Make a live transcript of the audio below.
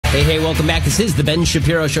Hey, welcome back. This is the Ben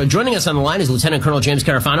Shapiro Show. Joining us on the line is Lieutenant Colonel James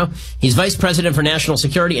Carafano. He's Vice President for National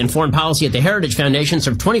Security and Foreign Policy at the Heritage Foundation,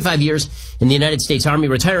 served 25 years in the United States Army,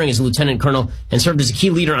 retiring as a Lieutenant Colonel, and served as a key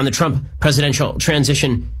leader on the Trump presidential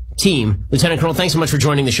transition team. Lieutenant Colonel, thanks so much for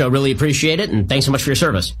joining the show. Really appreciate it, and thanks so much for your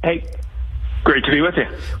service. Hey. Great to be with you.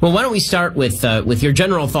 Well, why don't we start with your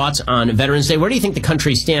general thoughts on Veterans Day? Where do you think the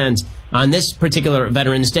country stands on this particular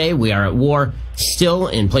Veterans Day? We are at war still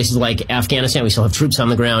in places like Afghanistan. We still have troops on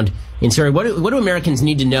the ground in Syria. What do Americans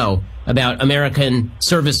need to know about American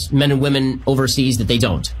servicemen and women overseas that they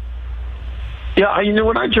don't? Yeah,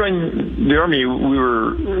 when I joined the Army, we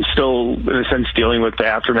were still, in a sense, dealing with the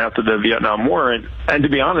aftermath of the Vietnam War. And to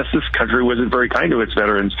be honest, this country wasn't very kind to its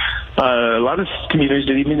veterans. A lot of communities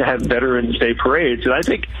didn't even have Veterans Day parades. And I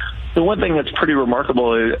think the one thing that's pretty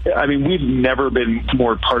remarkable is, we've never been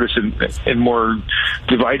more partisan and more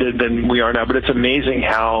divided than we are now, but it's amazing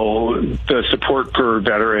how the support for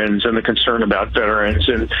veterans and the concern about veterans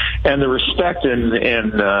and the respect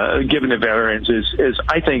and given to veterans is,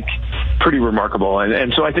 I think, pretty remarkable.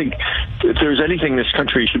 And so I think if there's anything this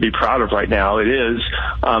country should be proud of right now, it is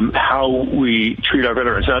how we treat our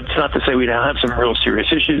veterans. Now, it's not to say we don't have some real serious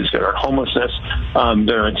issues. There are homelessness,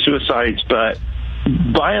 there are suicides, but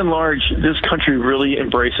by and large, this country really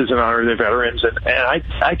embraces and honors their veterans, and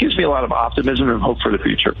that gives me a lot of optimism and hope for the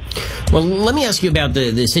future. Well, let me ask you about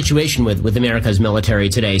the situation with America's military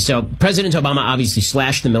today. So President Obama obviously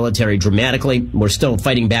slashed the military dramatically. We're still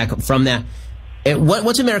fighting back from that.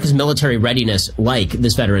 What's America's military readiness like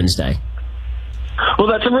this Veterans Day? Well,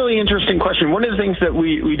 that's a really interesting question. One of the things that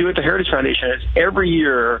we do at the Heritage Foundation is every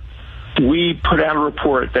year we put out a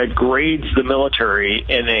report that grades the military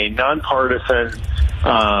in a nonpartisan,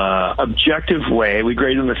 objective way. We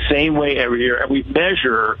grade them the same way every year, and we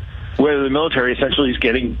measure whether the military essentially is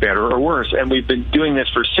getting better or worse. And we've been doing this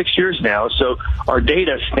for 6 years now, so our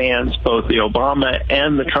data spans both the Obama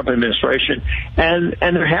and the Trump administration. And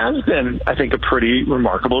there has been, I think, a pretty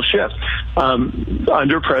remarkable shift.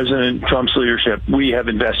 Under President Trump's leadership, we have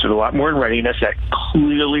invested a lot more in readiness. That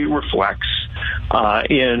clearly reflects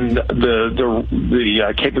in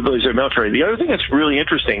the capabilities of the military. The other thing that's really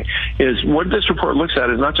interesting is what this report looks at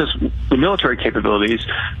is not just the military capabilities,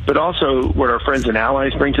 but also what our friends and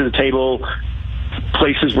allies bring to the table,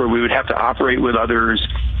 places where we would have to operate with others.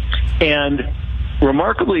 And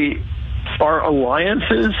remarkably, our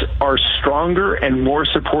alliances are stronger and more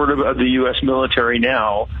supportive of the U.S. military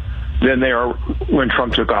now than they are when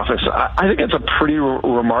Trump took office. I think that's a pretty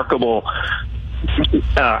remarkable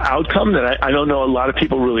outcome that I don't know a lot of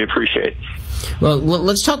people really appreciate. Well,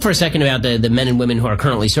 let's talk for a second about the men and women who are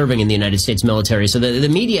currently serving in the United States military. So the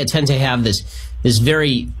media tend to have this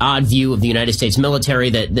very odd view of the United States military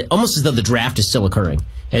that almost as though the draft is still occurring,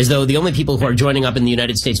 as though the only people who are joining up in the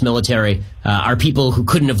United States military are people who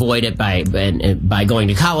couldn't avoid it by going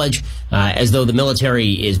to college, as though the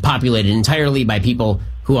military is populated entirely by people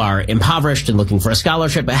who are impoverished and looking for a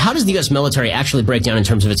scholarship. But how does the U.S. military actually break down in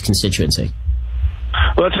terms of its constituency?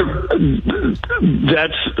 Well,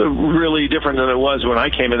 that's really different than it was when I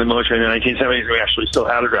came in the military in the 1970s. We actually still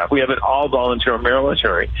had a draft. We have an all-volunteer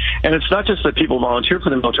military. And it's not just that people volunteer for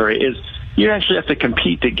the military. Is you actually have to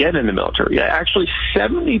compete to get in the military. Actually,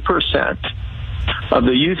 70% of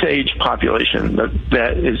the youth age population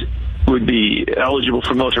that would be eligible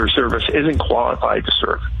for military service isn't qualified to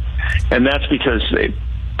serve. And that's because they've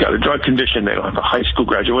got a drug condition, they don't have a high school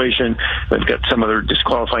graduation, they've got some other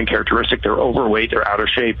disqualifying characteristic, they're overweight, they're out of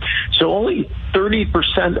shape. So only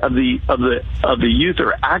 30% of the youth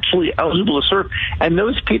are actually eligible to serve, and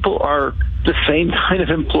those people are the same kind of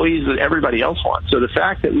employees that everybody else wants. So the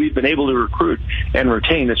fact that we've been able to recruit and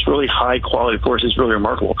retain this really high quality force is really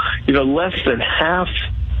remarkable. Less than half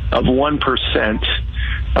of 1%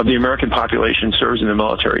 of the American population serves in the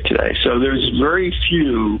military today. So there's very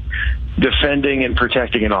few defending and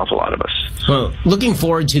protecting an awful lot of us. Well, looking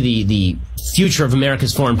forward to the future of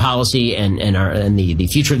America's foreign policy and the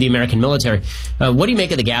future of the American military, what do you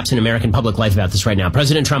make of the gaps in American public life about this right now?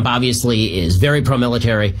 President Trump obviously is very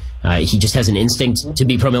pro-military. He just has an instinct to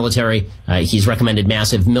be pro-military. He's recommended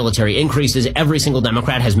massive military increases. Every single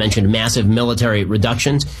Democrat has mentioned massive military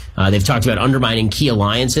reductions. They've talked about undermining key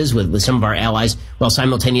alliances with some of our allies while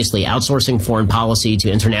simultaneously outsourcing foreign policy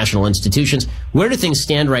to international institutions. Where do things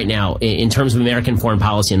stand right now in terms of American foreign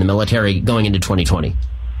policy and the military going into 2020?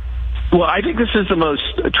 Well, I think this is the most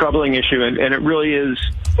troubling issue, and it really is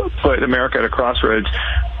put America at a crossroads.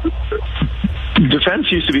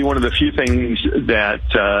 defense used to be one of the few things that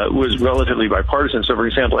was relatively bipartisan. So, for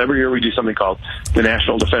example, every year we do something called the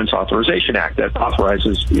National Defense Authorization Act that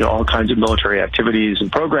authorizes, all kinds of military activities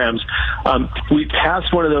and programs. We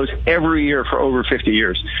passed one of those every year for over 50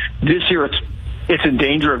 years. This year it's in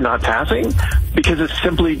danger of not passing because it's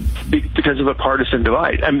simply because of a partisan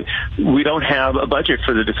divide. I mean, we don't have a budget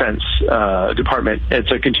for the Defense Department.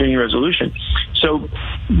 It's a continuing resolution. So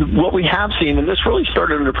what we have seen, and this really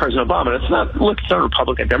started under President Obama, it's not a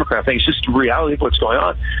Republican Democrat thing, it's just the reality of what's going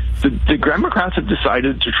on. The Democrats have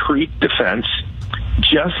decided to treat defense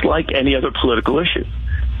just like any other political issue.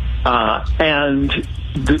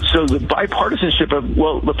 So the bipartisanship of,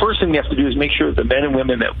 the first thing we have to do is make sure that the men and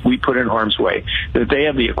women that we put in harm's way, that they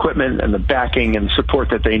have the equipment and the backing and support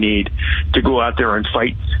that they need to go out there and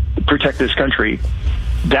fight, protect this country.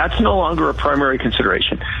 That's no longer a primary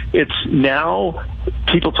consideration. It's now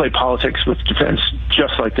people play politics with defense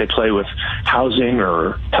just like they play with housing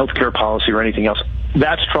or healthcare policy or anything else.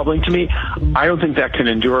 That's troubling to me. I don't think that can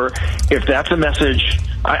endure. If that's a message,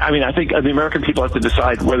 I think the American people have to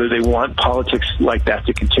decide whether they want politics like that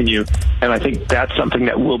to continue. And I think that's something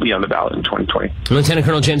that will be on the ballot in 2020. Lieutenant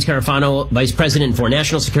Colonel James Carafano, Vice President for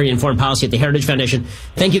National Security and Foreign Policy at the Heritage Foundation.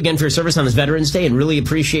 Thank you again for your service on this Veterans Day and really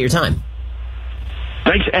appreciate your time.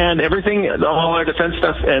 Thanks. And everything, all our defense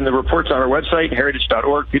stuff and the reports on our website,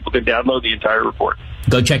 heritage.org. People can download the entire report.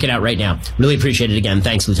 Go check it out right now. Really appreciate it again.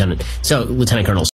 Thanks, Lieutenant. So, Lieutenant Colonel.